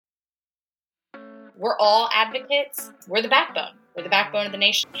We're all advocates. We're the backbone. We're the backbone of the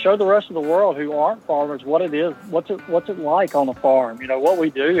nation. Show the rest of the world who aren't farmers what it is, what's it like on a farm, what we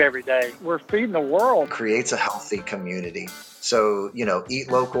do every day. We're feeding the world. Creates a healthy community. So,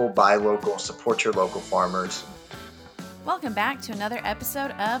 eat local, buy local, support your local farmers. Welcome back to another episode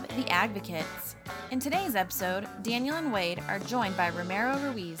of The Advocates. In today's episode, Daniel and Wade are joined by Ramiro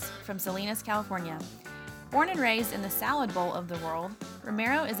Ruiz from Salinas, California. Born and raised in the salad bowl of the world,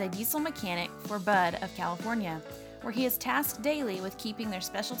 Ramiro is a diesel mechanic for Bud of California, where he is tasked daily with keeping their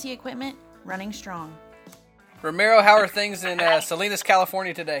specialty equipment running strong. Ramiro, how are things in Salinas,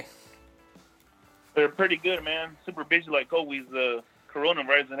 California today? They're pretty good, man. Super busy like always. The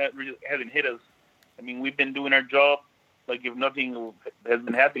coronavirus hasn't hit us. We've been doing our job like if nothing has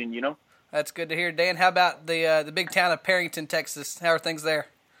been happening, That's good to hear. Dan, how about the big town of Perrington, Texas? How are things there?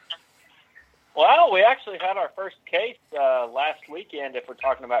 Well, we actually had our first case last weekend, if we're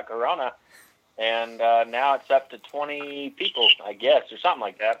talking about corona, and now it's up to 20 people, I guess, or something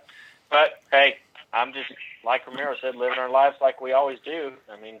like that. But, hey, I'm just, like Ramiro said, living our lives like we always do.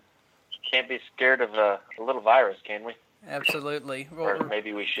 Can't be scared of a little virus, can we? Absolutely. Or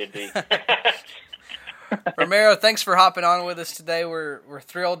maybe we should be. Ramiro, thanks for hopping on with us today. We're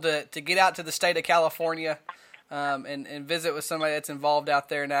thrilled to get out to the state of California and visit with somebody that's involved out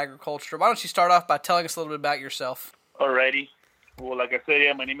there in agriculture. Why don't you start off by telling us a little bit about yourself? Alrighty. Well, like I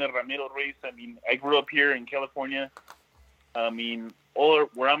said, my name is Ramiro Ruiz. I grew up here in California.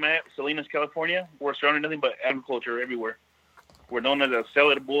 Where I'm at, Salinas, California, we're surrounded nothing but agriculture everywhere. We're known as a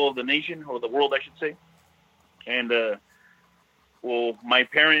salad bowl of the nation, or the world, I should say. And, my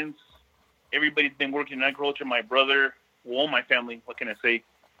parents, everybody's been working in agriculture. My brother, my family, what can I say?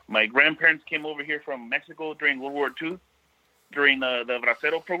 My grandparents came over here from Mexico during World War II, during the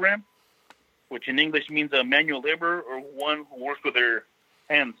Bracero program, which in English means a manual laborer or one who works with their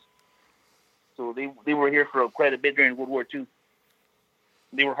hands. So they were here for quite a bit during World War II.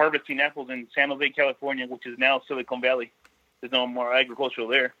 They were harvesting apples in San Jose, California, which is now Silicon Valley. There's no more agricultural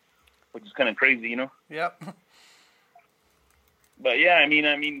there, which is kind of crazy, Yep. But yeah,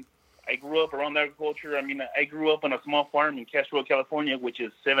 I grew up around agriculture. I grew up on a small farm in Castro, California, which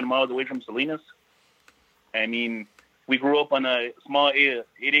is 7 miles away from Salinas. We grew up on a small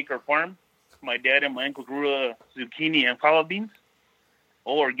 8-acre farm. My dad and my uncle grew zucchini and fava beans,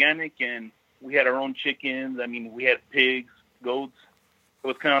 all organic, and we had our own chickens. We had pigs, goats. It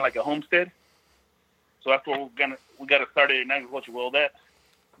was kind of like a homestead. So after we got started in agriculture, that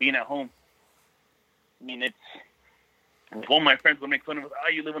being at home. It's one of my friends would make fun of us.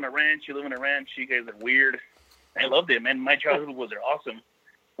 You live on a ranch. You guys are weird. I loved it, man. My childhood was awesome.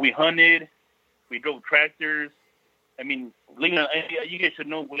 We hunted. We drove tractors. You guys should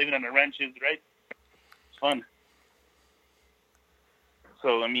know what living on a ranch is, right? It's fun.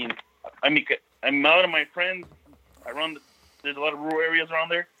 So, a lot of my friends there's a lot of rural areas around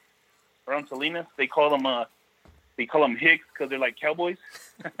there, around Salinas. They call them Hicks because they're like cowboys.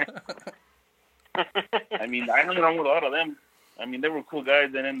 I hung around with a lot of them. They were cool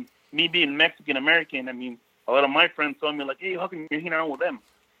guys. And then me being Mexican-American, a lot of my friends told me, like, hey, how come you're hanging around with them?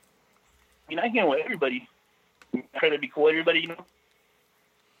 I hang with everybody. I try to be cool with everybody,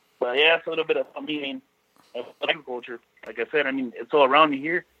 But yeah, it's a little bit of agriculture. Like I said, it's all around me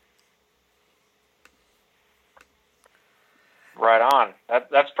here. Right on.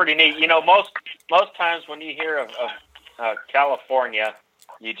 That's pretty neat. Most times when you hear of California,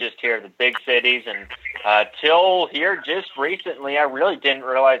 you just hear the big cities, and till here just recently, I really didn't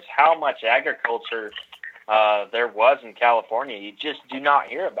realize how much agriculture there was in California. You just do not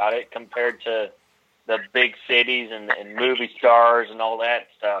hear about it compared to the big cities and movie stars and all that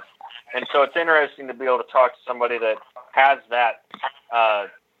stuff. And so it's interesting to be able to talk to somebody that has that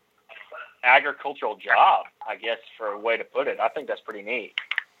agricultural job, I guess, for a way to put it. I think that's pretty neat.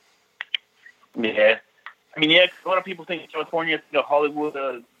 Yeah. A lot of people think California is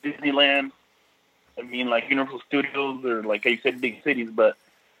Hollywood, Disneyland. Like Universal Studios or, like I said, big cities. But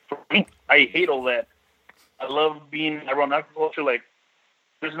for me, I hate all that. I love being around agriculture. Like,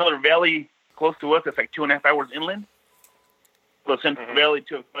 there's another valley close to us that's like 2.5 hours inland. So Central Valley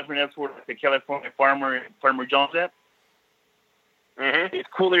to that's where the California Farmer John's at. Mm-hmm. It's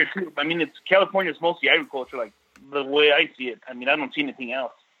cool there too. California's mostly agriculture, like the way I see it. I don't see anything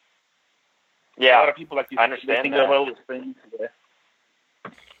else. Yeah, a lot of people like I understand think that. of all those things. Yeah. I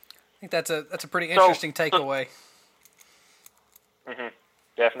think that's a pretty interesting takeaway. Mm-hmm.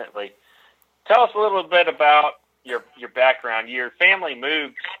 Definitely. Tell us a little bit about your background. Your family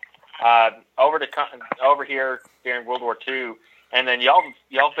moved over here during World War II, and then y'all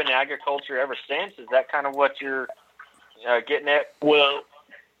been in agriculture ever since. Is that kind of what you're getting at? Well,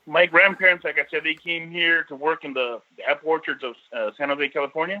 my grandparents, like I said, they came here to work in the apple orchards of San Jose,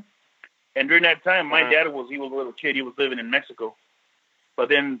 California. And during that time, my dad he was a little kid. He was living in Mexico. But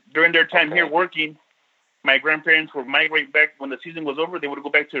then during their time here working, my grandparents would migrate back. When the season was over, they would go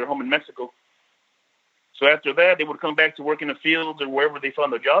back to their home in Mexico. So after that, they would come back to work in the fields or wherever they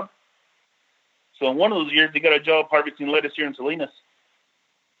found a job. So in one of those years, they got a job harvesting lettuce here in Salinas.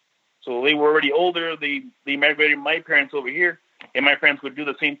 So they were already older. They migrated my parents over here, and my parents would do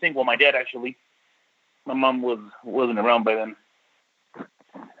the same thing. Well, my dad actually. My mom wasn't around by then.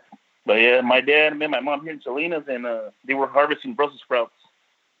 But yeah, my dad met my mom here in Salinas, and they were harvesting Brussels sprouts.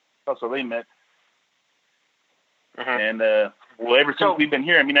 That's how they met. And well, ever since we've been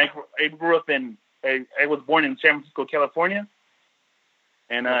here, I mean, I grew up I was born in San Francisco, California,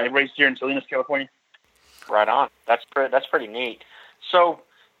 and I raised here in Salinas, California. Right on. That's pretty neat. So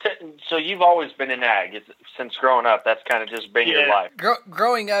you've always been in ag since growing up. That's kind of just been your life.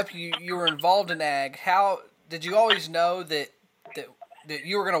 Growing up, you were involved in ag. How did you always know that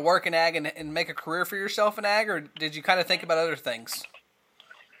you were going to work in ag and make a career for yourself in ag, or did you kind of think about other things?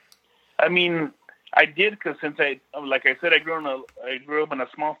 I mean, I did, because since like I said, I grew up on a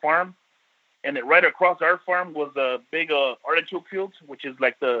small farm, and right across our farm was a big artichoke fields, which is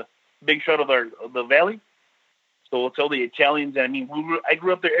like the big shot of the valley. So it's all the Italians. And I mean, I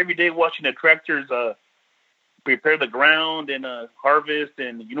grew up there every day watching the tractors prepare the ground and harvest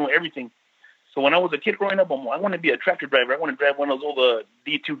and everything. So when I was a kid growing up, I want to be a tractor driver. I want to drive one of those old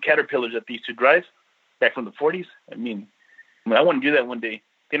D2 Caterpillars that they used to drive back from the 40s. I mean, I want to do that one day.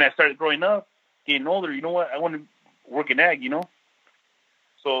 Then I started growing up, getting older. You know what? I want to work in ag,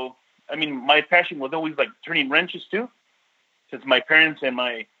 So, I mean, my passion was always like turning wrenches too. Since my parents and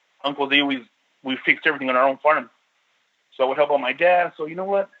my uncles, we fixed everything on our own farm. So I would help out my dad. So you know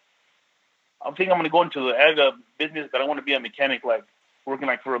what? I think I'm going to go into the ag business, but I want to be a mechanic, like working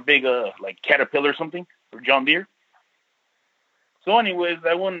like for a big like Caterpillar or something, or John Deere. So anyways,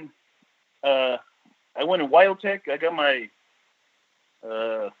 I went in Wild Tech. I got my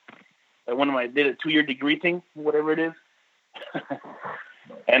did a 2-year degree thing, whatever it is.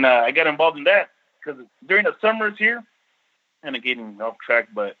 And I got involved in that because during the summers here, and I'm getting off track,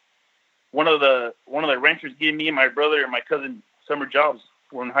 but one of the ranchers gave me and my brother and my cousin summer jobs.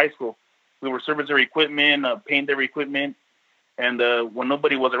 We're in high school. We were servicing their equipment, paint their equipment, and when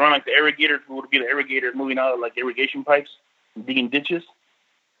nobody was around, like the irrigator, we would be the irrigator moving out like irrigation pipes, and digging ditches.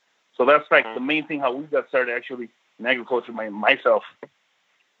 So that's like the main thing how we got started actually in agriculture. Myself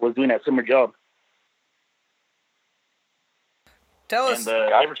was doing that summer job. Tell us a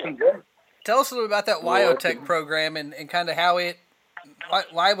little about that WyoTech program and kind of how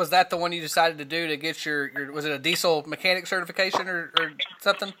why was that the one you decided to do to get your was it a diesel mechanic certification or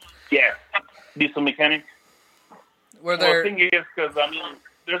something? Yeah, diesel mechanic. The thing is, because I mean,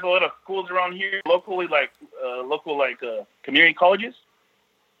 there's a lot of schools around here locally, like community colleges.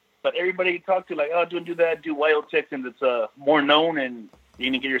 But everybody you talk to, like, oh, do that, do WyoTech, and it's more known, and you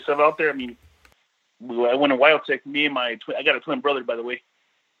need to get yourself out there. I mean, I went to WyoTech. Me and I got a twin brother, by the way,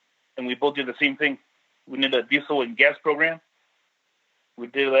 and we both did the same thing. We did a diesel and gas program. We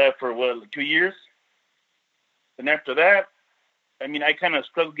did that for 2 years, and after that, I mean, I kind of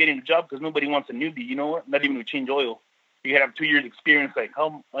struggled getting a job because nobody wants a newbie. You know what? Not even to change oil. You gotta have 2 years experience. Like, how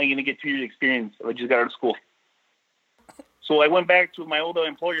am I gonna get 2 years experience if I just got out of school? So I went back to my old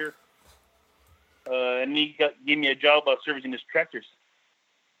employer, and he gave me a job servicing his tractors,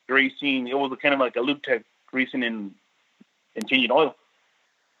 greasing. It was kind of like a lube tech, greasing and changing oil,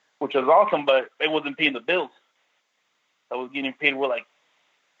 which was awesome, but it wasn't paying the bills. I was getting paid like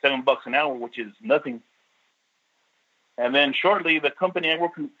 $7 an hour, which is nothing. And then shortly, the company I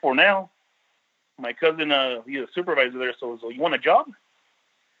work for now, my cousin, he's a supervisor there, so you want a job?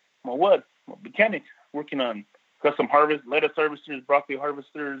 Well, what? I'm a mechanic working on custom harvest, lettuce harvesters, broccoli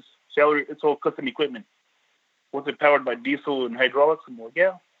harvesters, celery. It's all custom equipment. Was it powered by diesel and hydraulics? I'm like,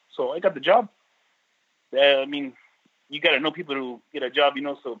 yeah. So I got the job. I mean, you got to know people to get a job,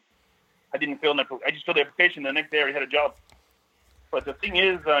 so I didn't fill that. I just filled the application. The next day I already had a job. But the thing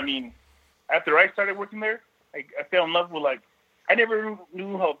is, I mean, after I started working there, I fell in love with, I never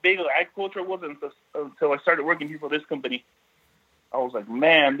knew how big agriculture was until I started working here for this company. I was like,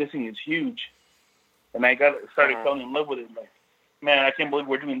 man, this thing is huge. And I started falling in love with it. Like, man, I can't believe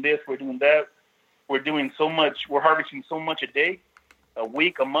we're doing this, we're doing that. We're doing so much. We're harvesting so much a day, a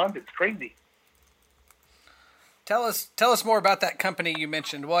week, a month. It's crazy. Tell us more about that company you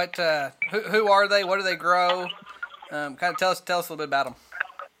mentioned. What? Who are they? What do they grow? Kind of tell us a little bit about them.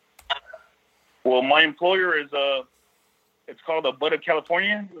 Well, my employer is it's called Bud of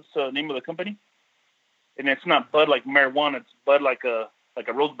California. That's the name of the company, and it's not bud like marijuana. It's bud like like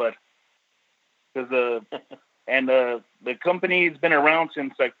a rosebud. Because the company's been around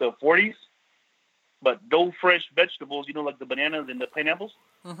since like the 40s. But Doe Fresh Vegetables, like the bananas and the pineapples,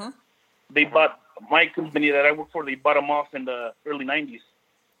 they bought my company that I work for. They bought them off in the early 90s.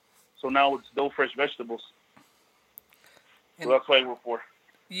 So now it's Doe Fresh Vegetables. So that's what I work for.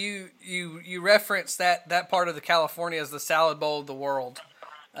 You referenced that part of the California as the salad bowl of the world.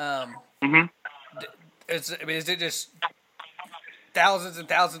 Is it just thousands and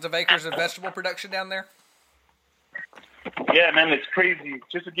thousands of acres of vegetable production down there? Yeah, man, it's crazy.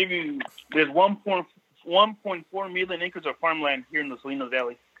 Just to give you, there's 1.4 million acres of farmland here in the Salinas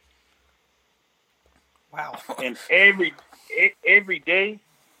Valley. Wow. And every day,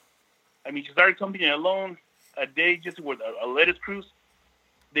 I mean, just our company alone, a day just with a lettuce cruise,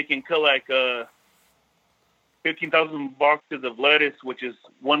 they can cut like 15,000 boxes of lettuce, which is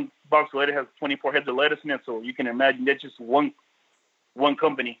one box of lettuce has 24 heads of lettuce in it. So you can imagine that's just one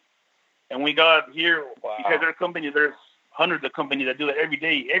company. And we got here, because our company, there's hundreds of companies that do that every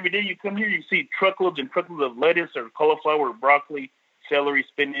day. Every day you come here, you see truckloads and truckloads of lettuce or cauliflower, broccoli, celery,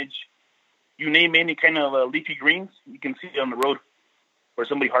 spinach. You name any kind of leafy greens, you can see it on the road or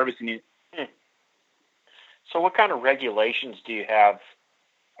somebody harvesting it. So what kind of regulations do you have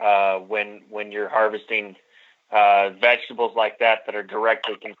when you're harvesting vegetables like that are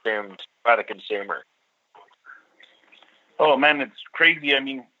directly consumed by the consumer? Oh, man, it's crazy. I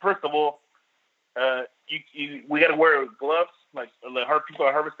mean, first of all, we got to wear gloves. Like the people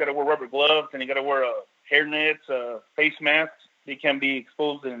that harvest got to wear rubber gloves, and you got to wear hair nets, face masks. They can be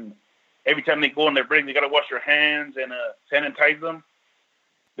exposed, and every time they go on their break, they got to wash their hands and sanitize them.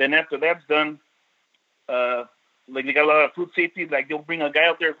 Then after that's done, like they got a lot of food safety. Like they'll bring a guy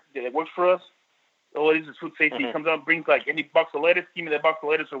out there that works for us. Oh, this is food safety. He comes out and brings like any box of lettuce. Give me that box of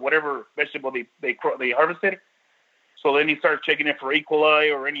lettuce or whatever vegetable they harvested. So then he starts checking it for E.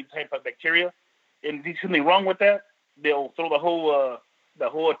 coli or any type of bacteria. And if there's something wrong with that, they'll throw the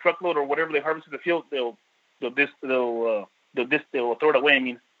whole truckload or whatever they harvested in the field. They'll throw it away. I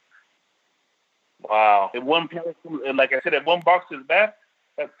mean, wow. If one pallet, like I said, if one box is bad,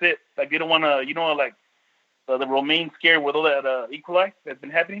 that's it. Like they don't want to, like the romaine scare with all that E. coli that's been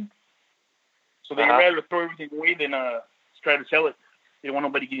happening. So they rather throw everything away than try to sell it. They don't want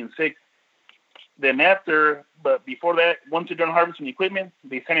nobody getting sick. Then but before that, once you're done harvesting the equipment,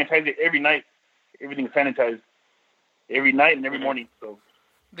 they sanitize it every night. Everything's sanitized every night and every morning. So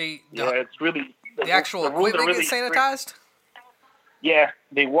it's really the actual equipment really gets sanitized. Strict. Yeah,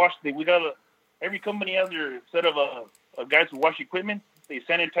 they wash. Every company has their set of guys who wash equipment. They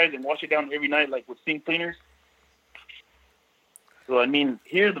sanitize and wash it down every night, like with steam cleaners. So I mean,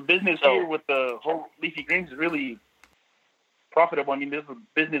 here the business here with the whole leafy greens is really profitable. I mean, there's a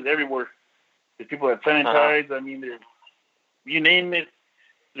business everywhere. There's people that sanitize. I mean, you name it,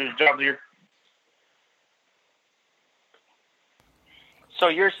 there's jobs here. So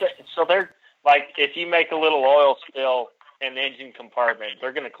they're like, if you make a little oil spill in the engine compartment,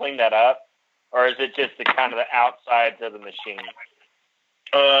 they're going to clean that up, or is it just the kind of the outsides of the machine?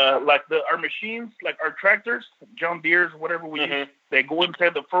 Like our machines, like our tractors, John Deere's, whatever we use, they go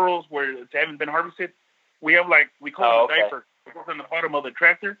inside the furrows where it haven't been harvested. We have we call it a diaper. It goes on the bottom of the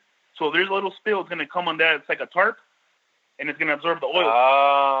tractor. So there's a little spill. It's going to come on that. It's like a tarp, and it's going to absorb the oil.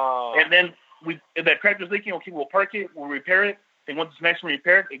 Oh. And then if that tractor's leaking, okay, we'll park it, we'll repair it. And once it's nicely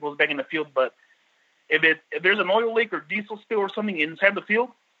repaired, it goes back in the field. But if there's an oil leak or diesel spill or something inside the field,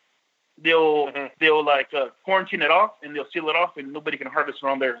 they'll quarantine it off and they'll seal it off, and nobody can harvest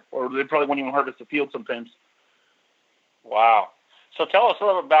around there, or they probably won't even harvest the field sometimes. Wow. So tell us a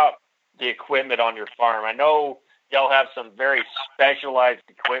little about the equipment on your farm. I know y'all have some very specialized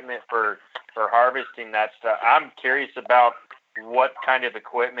equipment for harvesting that stuff. I'm curious about what kind of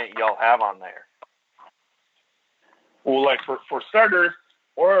equipment y'all have on there. Well, like for starters,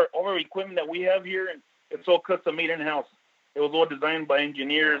 our equipment that we have here, it's all custom made in-house. It was all designed by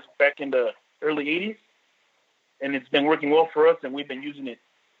engineers back in the early 80s, and it's been working well for us, and we've been using it.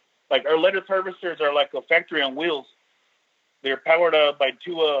 Like our lettuce harvesters are like a factory on wheels. They're powered by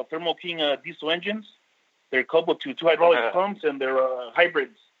two Thermo King diesel engines. They're coupled to two hydraulic pumps, and they're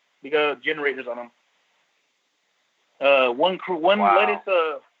hybrids. They got generators on them. One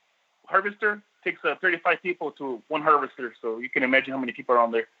lettuce harvester takes 35 people to one harvester, so you can imagine how many people are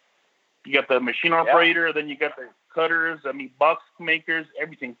on there. You got the machine operator, then you got the cutters, box makers,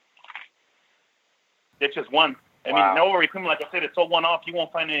 everything. It's just one. I mean, now our equipment, like I said, it's all one-off. You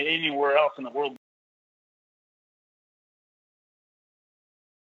won't find it anywhere else in the world.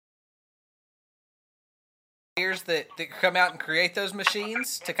 That come out and create those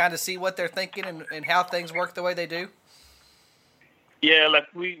machines to kind of see what they're thinking and how things work the way they do? Yeah, like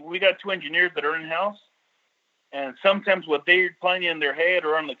we got 2 engineers that are in-house, and sometimes what they're planning in their head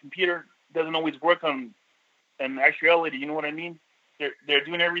or on the computer doesn't always work in actuality. You know what I mean? They're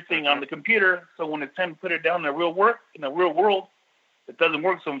doing everything on the computer, so when it's time to put it down in the real world, it doesn't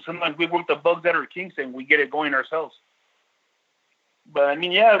work. So sometimes we work the bugs out of kinks and we get it going ourselves. But I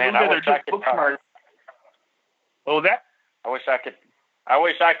mean, yeah, man, those guys are just book smart. What was that? I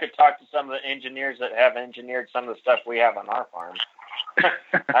wish I could talk to some of the engineers that have engineered some of the stuff we have on our farm.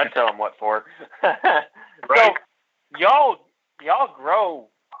 I'd tell them what for. Right. So y'all grow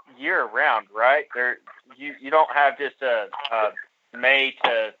year round, right? You don't have just a May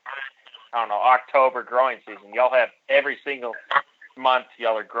to October growing season. Y'all have every single month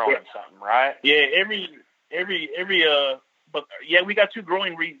y'all are growing something, right? Yeah, but yeah, we got 2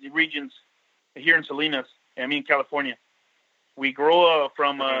 growing regions here in Salinas. California. We grow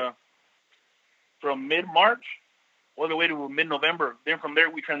from mid-March all the way to mid-November. Then from there,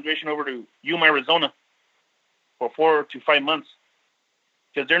 we transition over to Yuma, Arizona for 4 to 5 months.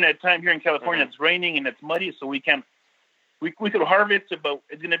 Because during that time here in California, it's raining and it's muddy, so we could harvest, but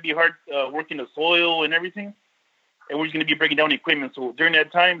it's going to be hard working the soil and everything. And we're just going to be breaking down equipment. So during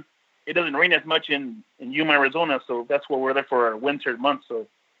that time, it doesn't rain as much in Yuma, Arizona, so that's where we're there for our winter months, so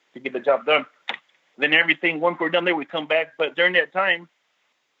to get the job done. Then once we're done there, we come back. But during that time,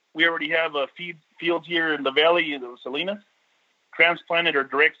 we already have fields here in the valley of Salinas, transplanted or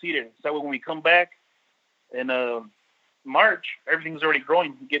direct seeded. So when we come back in March, everything's already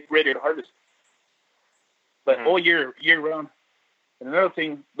growing and get ready to harvest. But all year round. And another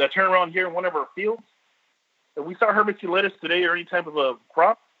thing, the turnaround here in one of our fields, if we start harvesting lettuce today or any type of a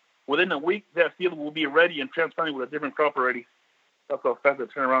crop, within a week, that field will be ready and transplanted with a different crop already. That's how fast the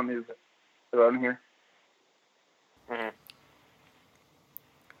turnaround is around here.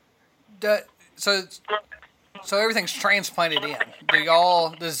 So everything's transplanted in.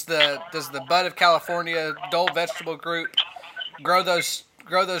 Does the Bud of California Dole Vegetable Group grow those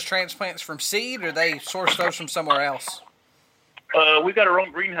transplants from seed, or they source those from somewhere else? We got our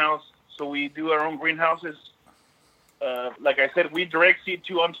own greenhouse, so we do our own greenhouses. Like I said, we direct seed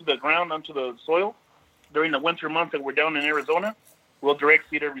onto the ground, onto the soil. During the winter months that we're down in Arizona, we'll direct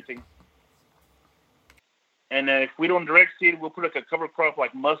seed everything. And if we don't direct seed, we'll put like a cover crop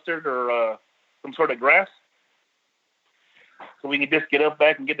like mustard or some sort of grass, so we can just get up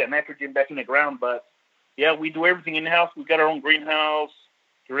back and get that nitrogen back in the ground. But yeah, we do everything in the house. We got our own greenhouse,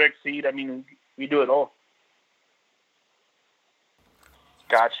 direct seed. We do it all.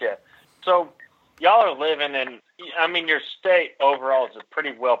 Gotcha. So y'all are living in, your state overall is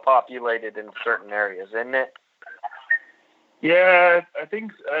pretty well populated in certain areas, isn't it? Yeah, I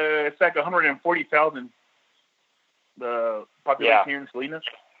think it's like 140,000. The population here in Salinas.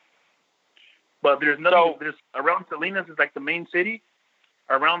 But there's nothing. There's around Salinas is like the main city.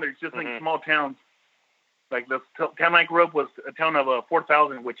 Around there's just like small towns. Like the town I grew up was a town of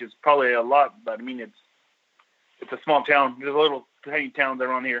 4,000, which is probably a lot, but it's a small town. There's little tiny towns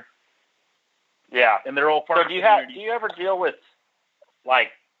around here. Yeah, and they're all farmers. So do you ever deal with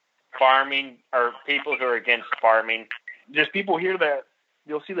like farming or people who are against farming? There's people here that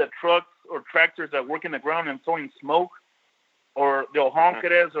you'll see the trucks or tractors that work in the ground and throwing smoke, or they'll honk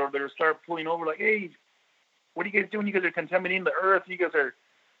at us, or they'll start pulling over like, "Hey, what are you guys doing? You guys are contaminating the earth. You guys are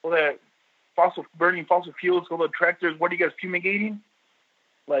all that burning fossil fuels, all the tractors. What are you guys fumigating?"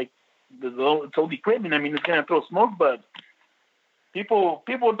 Like, it's old equipment. It's gonna throw smoke, but people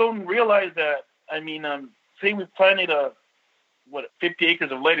don't realize that. Say we planted 50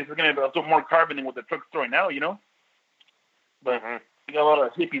 acres of lettuce, we're gonna absorb more carbon than what the truck's throwing out, But we got a lot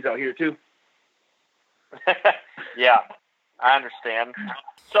of hippies out here too. Yeah, I understand.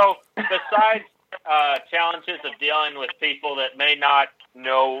 So besides challenges of dealing with people that may not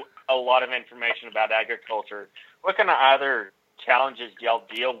know a lot of information about agriculture, what kind of other challenges do y'all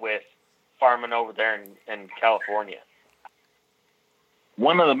deal with farming over there in California?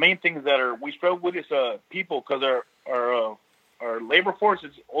 One of the main things that we struggle with is people, because our labor force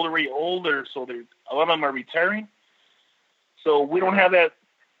is already older, so a lot of them are retiring. So we don't have that.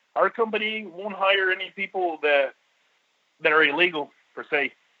 Our company won't hire any people that are illegal, per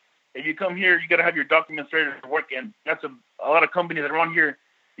se. If you come here, you got to have your documents ready to work. And that's a lot of companies that are around here,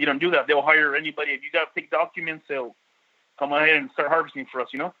 you don't do that. They'll hire anybody. If you got fake documents, they'll come ahead and start harvesting for us,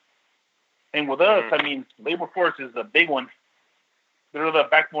 And with us, labor force is a big one. They're the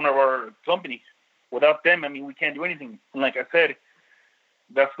backbone of our company. Without them, we can't do anything. And like I said,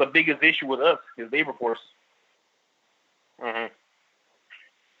 that's the biggest issue with us is labor force. Mm-hmm.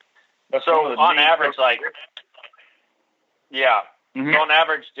 So on average, so on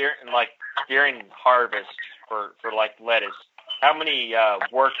average during harvest for like lettuce, how many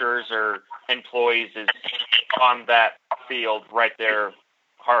workers or employees is on that field right there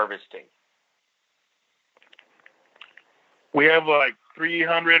harvesting? We have like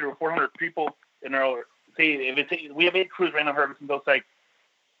 300 or 400 people in our. We have 8 crews right now harvesting. Those like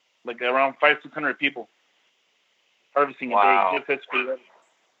around 500-600 people harvesting a day.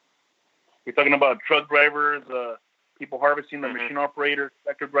 We're talking about truck drivers, people harvesting, the machine operators,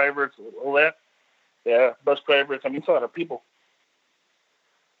 tractor drivers, all that. Yeah, bus drivers. I mean, it's a lot of people.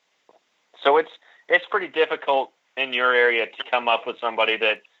 So it's pretty difficult in your area to come up with somebody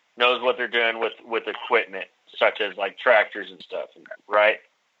that knows what they're doing with equipment, such as like tractors and stuff, right?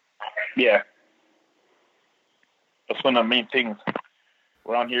 Yeah. That's one of the main things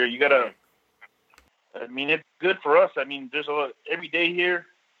around here. You gotta. I mean, it's good for us. I mean, there's every day here.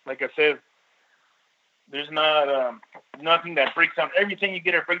 Like I said, there's not nothing that breaks down. Everything you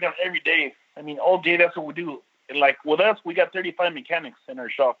get a breakdown every day. I mean, all day that's what we do. And like with us, we got 35 mechanics in our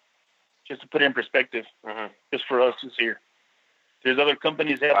shop. Just to put it in perspective, just for us this year. There's other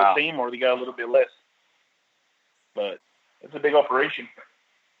companies that have the same, or they got a little bit less. But it's a big operation.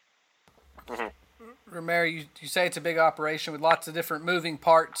 Ramiro, you say it's a big operation with lots of different moving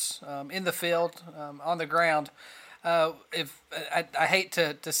parts in the field, on the ground. I hate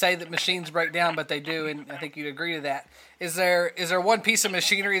to say that machines break down, but they do, and I think you'd agree to that. Is there one piece of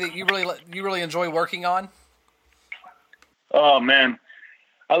machinery that you really enjoy working on? Oh man,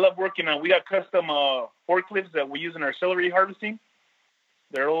 I love working on. We got custom forklifts that we use in our celery harvesting.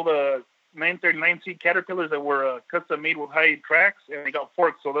 They're old 939C Caterpillars that were custom made with high tracks, and they got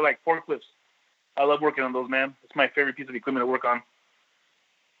forks, so they're like forklifts. I love working on those, man. It's my favorite piece of equipment to work on.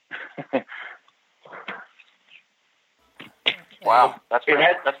 Wow, that's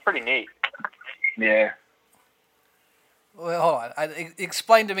pretty neat. Yeah. Well, hold on.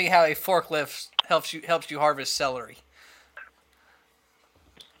 Explain to me how a forklift helps you harvest celery.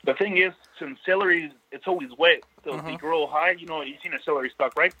 The thing is, since celery, it's always wet, so if they grow high, you've seen a celery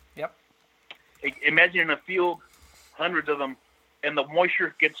stalk, right? Yep. Imagine in a field, hundreds of them, and the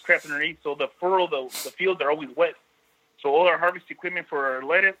moisture gets trapped underneath, so the furrow, the fields are always wet. So all our harvest equipment for our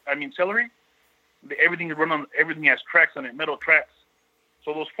celery, everything has tracks on it, metal tracks.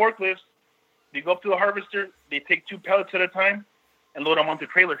 So those forklifts, they go up to the harvester, they take 2 pallets at a time and load them onto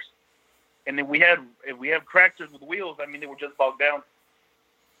trailers. And then if we have tractors with wheels, I mean, they were just bogged down.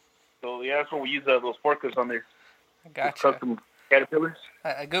 So yeah, that's what we use those forklifts on there. I gotcha. Custom Caterpillars.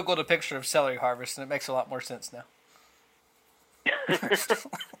 I Googled a picture of celery harvest, and it makes a lot more sense now.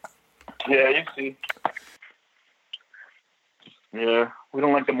 Yeah, you see. Yeah, we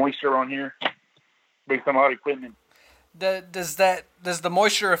don't like the moisture around here. Breaks down a lot of equipment. Does the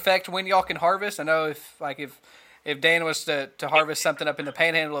moisture affect when y'all can harvest? I know if Dan was to harvest something up in the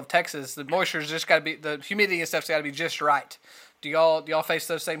panhandle of Texas, the moisture's just got to be, the humidity and stuff's got to be just right. Do y'all face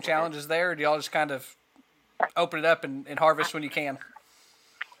those same challenges there, or do y'all just kind of open it up and harvest when you can?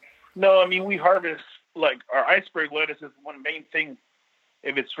 No, I mean, we harvest, like, our iceberg lettuce is one main thing.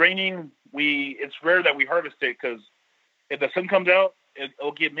 If it's raining, it's rare that we harvest it, because if the sun comes out,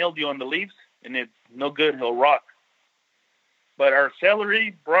 it'll get mildew on the leaves, and it's no good. It'll rot. But our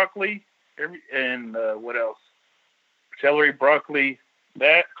celery, broccoli, what else? Celery, broccoli,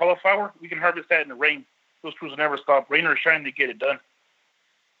 that cauliflower, we can harvest that in the rain. Those crews will never stop. Rain or shine, they get it done.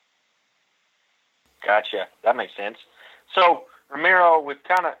 Gotcha. That makes sense. So, Ramiro, we've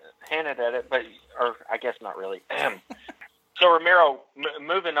kind of hinted at it, or I guess not really. So, Ramiro,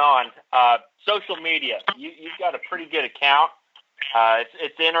 moving on, social media. You've got a pretty good account.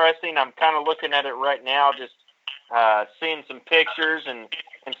 It's interesting. I'm kind of looking at it right now, just seeing some pictures and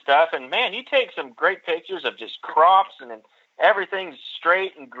stuff. And, man, you take some great pictures of just crops, and everything's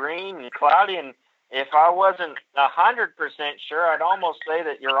straight and green and cloudy. And if I wasn't 100% sure, I'd almost say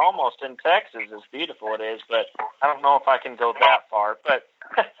that you're almost in Texas, as beautiful it is. But I don't know if I can go that far. But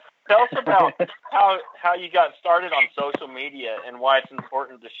tell us about how you got started on social media and why it's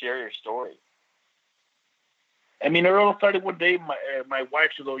important to share your story. I mean, it all started one day. My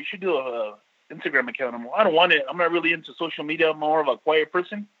wife said, "Oh, you should do a Instagram account." I'm like, I don't want it. I'm not really into social media. I'm more of a quiet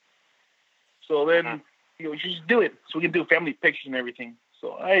person. So then, you should just do it so we can do family pictures and everything.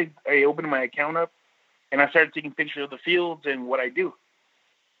 So I opened my account up, and I started taking pictures of the fields and what I do.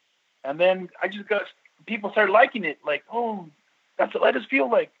 And then I just got people started liking it. Like, oh, that's a lettuce field.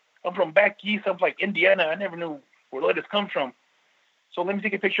 Like, I'm from back east. I'm like Indiana. I never knew where lettuce comes from. So let me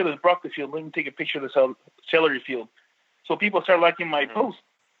take a picture of this broccoli field. Let me take a picture of this celery field. So people started liking my post.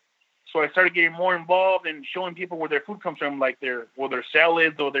 So I started getting more involved and showing people where their food comes from, like their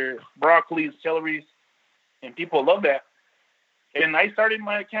salads or their broccolis, celeries, and people love that. And I started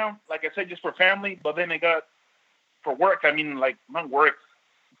my account, like I said, just for family, but then it got for work, I mean, like, not work,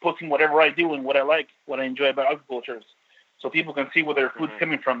 posting whatever I do and what I like, what I enjoy about agriculture, so people can see where their food's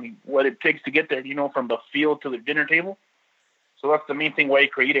coming from, what it takes to get there, you know, from the field to the dinner table. So that's the main thing why I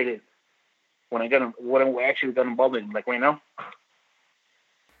created it. When I actually got involved in, like right now.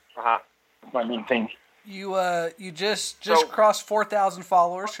 That's my main thing. You just crossed 4,000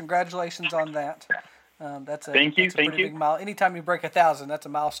 followers. Congratulations on that. That's a thank you. Big anytime you break 1,000, that's a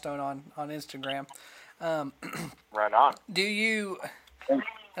milestone on Instagram. Right on. Do you? And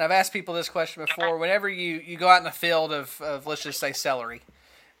I've asked people this question before. Whenever you go out in the field of let's just say celery,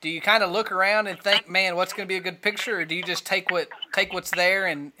 do you kind of look around and think, man, what's going to be a good picture, or do you just take what's there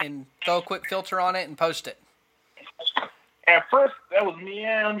and throw a quick filter on it and post it? At first, that was me.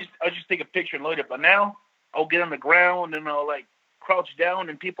 I'll just take a picture and load it. But now, I'll get on the ground and I'll like crouch down,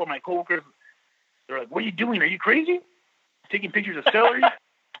 and people, my coworkers, they're like, "What are you doing? Are you crazy? Taking pictures of celery?"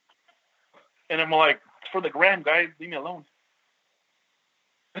 And I'm like, "It's for the gram, guys. Leave me alone."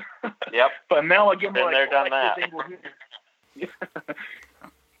 Yep. But now I get more like, there, done that.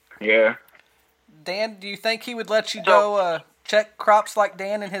 Yeah. Dan, do you think he would let you go check crops like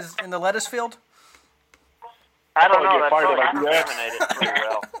Dan in the lettuce field? I don't know. That's probably contaminate it pretty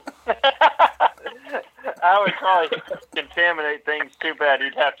well. I would probably contaminate things too bad.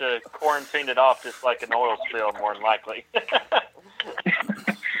 You'd have to quarantine it off just like an oil spill, more than likely.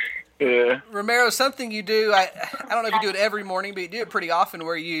 Yeah. Ramiro, something you do, I don't know if you do it every morning, but you do it pretty often,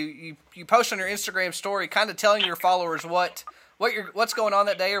 where you post on your Instagram story kind of telling your followers what's going on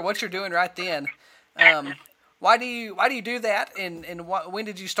that day or what you're doing right then. Why do you do that, and when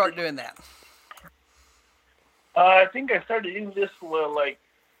did you start doing that? I think I started doing this like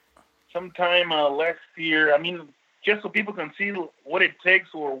sometime last year. I mean, just so people can see what it takes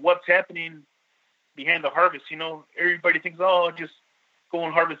or what's happening behind the harvest. You know, everybody thinks, oh, just go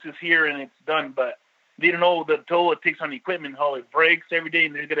and harvest this here and it's done, but they don't know the toll it takes on the equipment, how it breaks every day,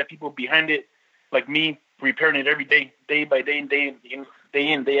 and there's got to have people behind it, like me, repairing it every day, day by day, and day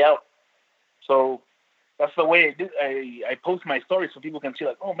in, day out. So that's the way I do. I post my stories so people can see,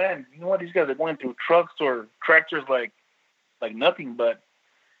 like, oh man, you know what? These guys are going through trucks or tractors like nothing. But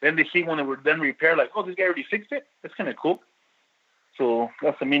then they see when they were done repair, like, oh, this guy already fixed it. That's kind of cool. So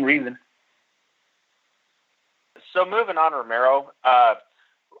that's the main reason. So moving on, Ramiro,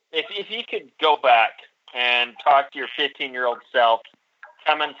 if you could go back and talk to your 15-year-old self,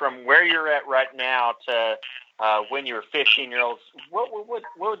 coming from where you're at right now to when you were 15-year-old, what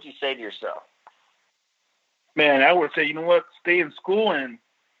would you say to yourself? Man, I would say, you know what, stay in school and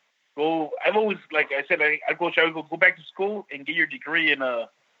go. I've always, like I said, I would go back to school and get your degree in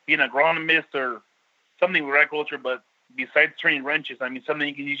being an agronomist or something with agriculture, but besides turning wrenches, I mean, something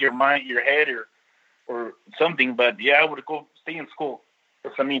you can use your mind, your head, or something. But yeah, I would go stay in school.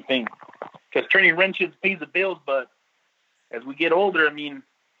 That's the main thing. Because turning wrenches pays the bills, but as we get older, I mean,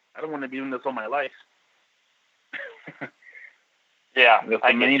 I don't want to be doing this all my life. Yeah,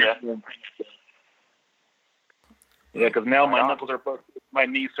 I get you. Yeah, because now my knuckles are busted, my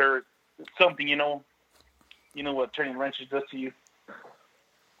knees hurt. It's something, you know what turning wrenches does to you.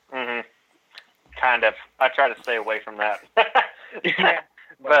 Mm-hmm. Kind of. I try to stay away from that. Yeah.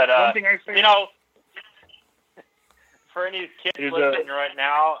 But one thing I say, you know, for any kids listening right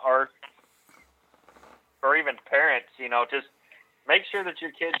now, or even parents, you know, just make sure that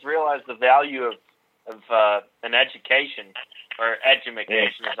your kids realize the value of an education, or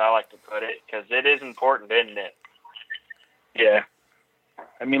edumacation, as I like to put it, because it is important, isn't it? Yeah.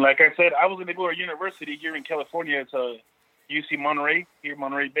 I mean, like I said, I was going to go to university here in California. It's UC Monterey, here in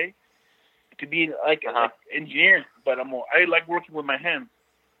Monterey Bay, to be like an engineer, but I like working with my hands.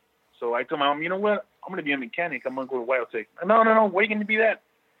 So I told my mom, you know what? I'm going to be a mechanic. I'm going to go to Biotech. No. Why are you going to be that?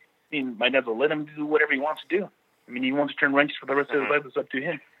 I mean, my dad will let him do whatever he wants to do. I mean, he wants to turn wrenches for the rest of his life. It's up to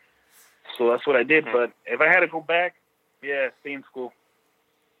him. So that's what I did. But if I had to go back, yeah, stay in school.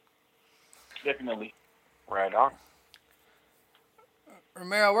 Definitely. Right on.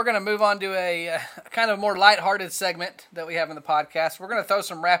 Ramiro, we're going to move on to a kind of more lighthearted segment that we have in the podcast. We're going to throw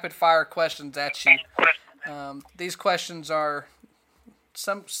some rapid-fire questions at you. These questions are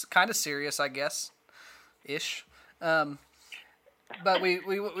some kind of serious, I guess, ish. But we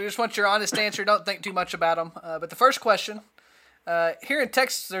just want your honest answer. Don't think too much about them. But the first question, here in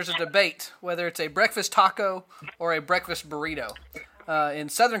Texas, there's a debate whether it's a breakfast taco or a breakfast burrito. In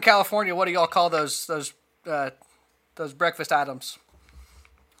Southern California, what do y'all call those breakfast items?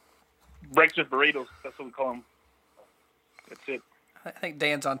 Breakfast burritos. That's what we call them. That's it. I think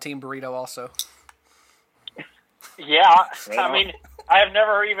Dan's on Team Burrito also. Yeah, I mean, I have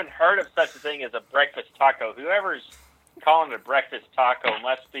never even heard of such a thing as a breakfast taco. Whoever's calling it a breakfast taco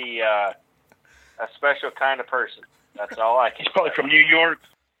must be a special kind of person. That's all I can. He's probably from New York.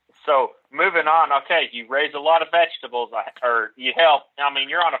 So moving on. Okay, you raise a lot of vegetables, or you help. I mean,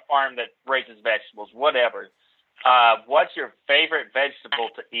 you're on a farm that raises vegetables. Whatever. What's your favorite vegetable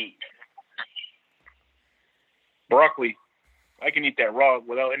to eat? Broccoli. I can eat that raw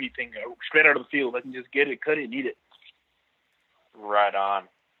without anything. Straight out of the field. I can just get it, cut it, and eat it. Right on.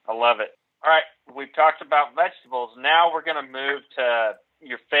 I love it. All right, we've talked about vegetables. Now we're going to move to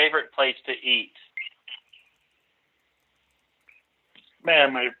your favorite place to eat.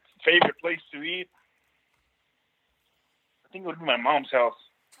 Man, my favorite place to eat, I think it would be my mom's house.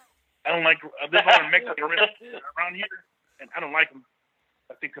 I live out in Mexico around here, and I don't like them.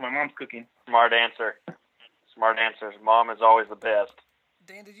 I think my mom's cooking. Smart answer. Smart answers. Mom is always the best.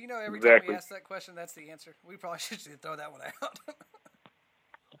 Dan, did you know every time we ask that question, that's the answer? We probably should throw that one out.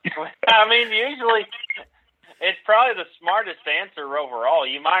 I mean, usually it's probably the smartest answer overall.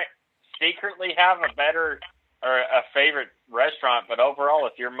 You might secretly have a better or a favorite restaurant, but overall,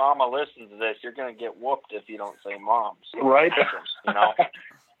 if your mama listens to this, you're going to get whooped if you don't say mom. So, right? You know.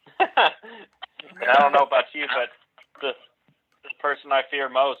 I don't know about you, but the person I fear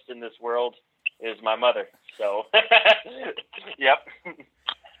most in this world is my mother. So, yep.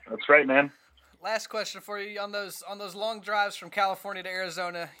 That's right, man. Last question for you. On those long drives from California to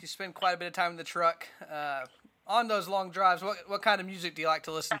Arizona, you spend quite a bit of time in the truck. On those long drives, what kind of music do you like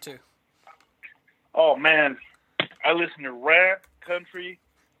to listen to? Oh, man. I listen to rap, country,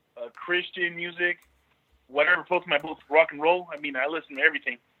 Christian music, whatever floats my boat, rock and roll. I mean, I listen to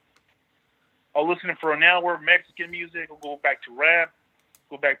everything. I'll listen for an hour, Mexican music. I'll go back to rap,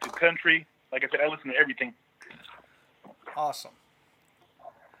 go back to country. Like I said, I listen to everything. Awesome.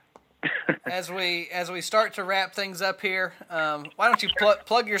 As we start to wrap things up here, why don't you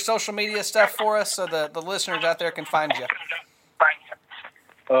plug your social media stuff for us so the listeners out there can find you?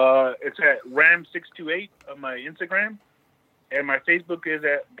 It's at Ram628 on my Instagram, and my Facebook is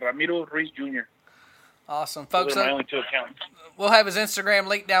at Ramiro Ruiz Jr. Awesome, folks. Those are my only two accounts. We'll have his Instagram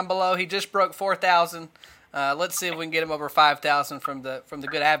linked down below. He just broke 4,000. Let's see if we can get him over 5,000 from the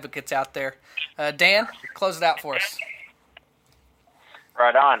good advocates out there. Dan, close it out for us.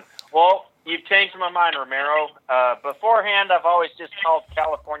 Right on. Well, you've changed my mind, Ramiro. Beforehand, I've always just called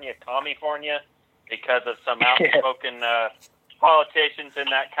California California because of some outspoken politicians in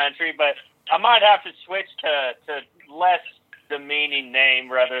that country, but I might have to switch to less demeaning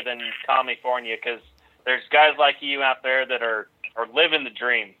name rather than California, because there's guys like you out there that are living the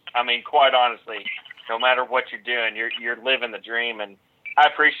dream. I mean, quite honestly, no matter what you're doing, you're living the dream, and I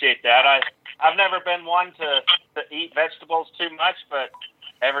appreciate that. I've never been one to eat vegetables too much, but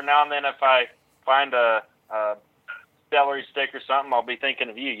every now and then if I find a celery stick or something, I'll be thinking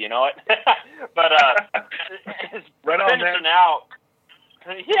of you, you know it? But right on, finishing out.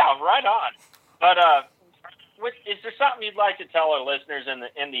 Yeah, right on. But is there something you'd like to tell our listeners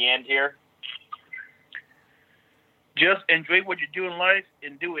in the end here? Just enjoy what you do in life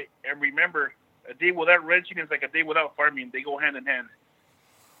and do it. And remember, a day without ranching is like a day without farming. They go hand in hand.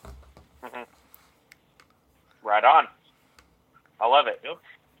 Mm-hmm. Right on. I love it. Yep.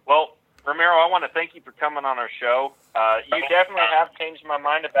 Well, Ramiro, I want to thank you for coming on our show. You definitely have changed my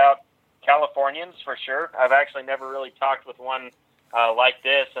mind about Californians, for sure. I've actually never really talked with one like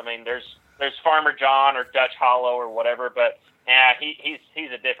this. I mean, there's Farmer John or Dutch Hollow or whatever, but he's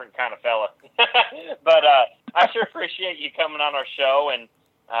a different kind of fella. But I sure appreciate you coming on our show, and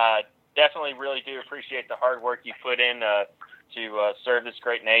definitely really do appreciate the hard work you put in to serve this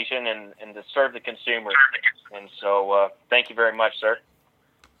great nation and to serve the consumer. And so thank you very much, sir.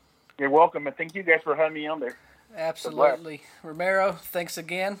 You're welcome, and thank you guys for having me on there. Absolutely. Ramiro, thanks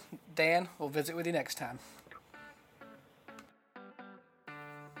again. Dan, we'll visit with you next time.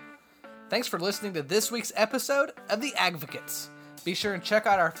 Thanks for listening to this week's episode of The Advocates. Be sure and check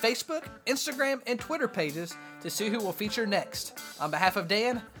out our Facebook, Instagram, and Twitter pages to see who we'll feature next. On behalf of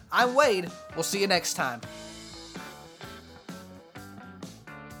Dan, I'm Wade. We'll see you next time.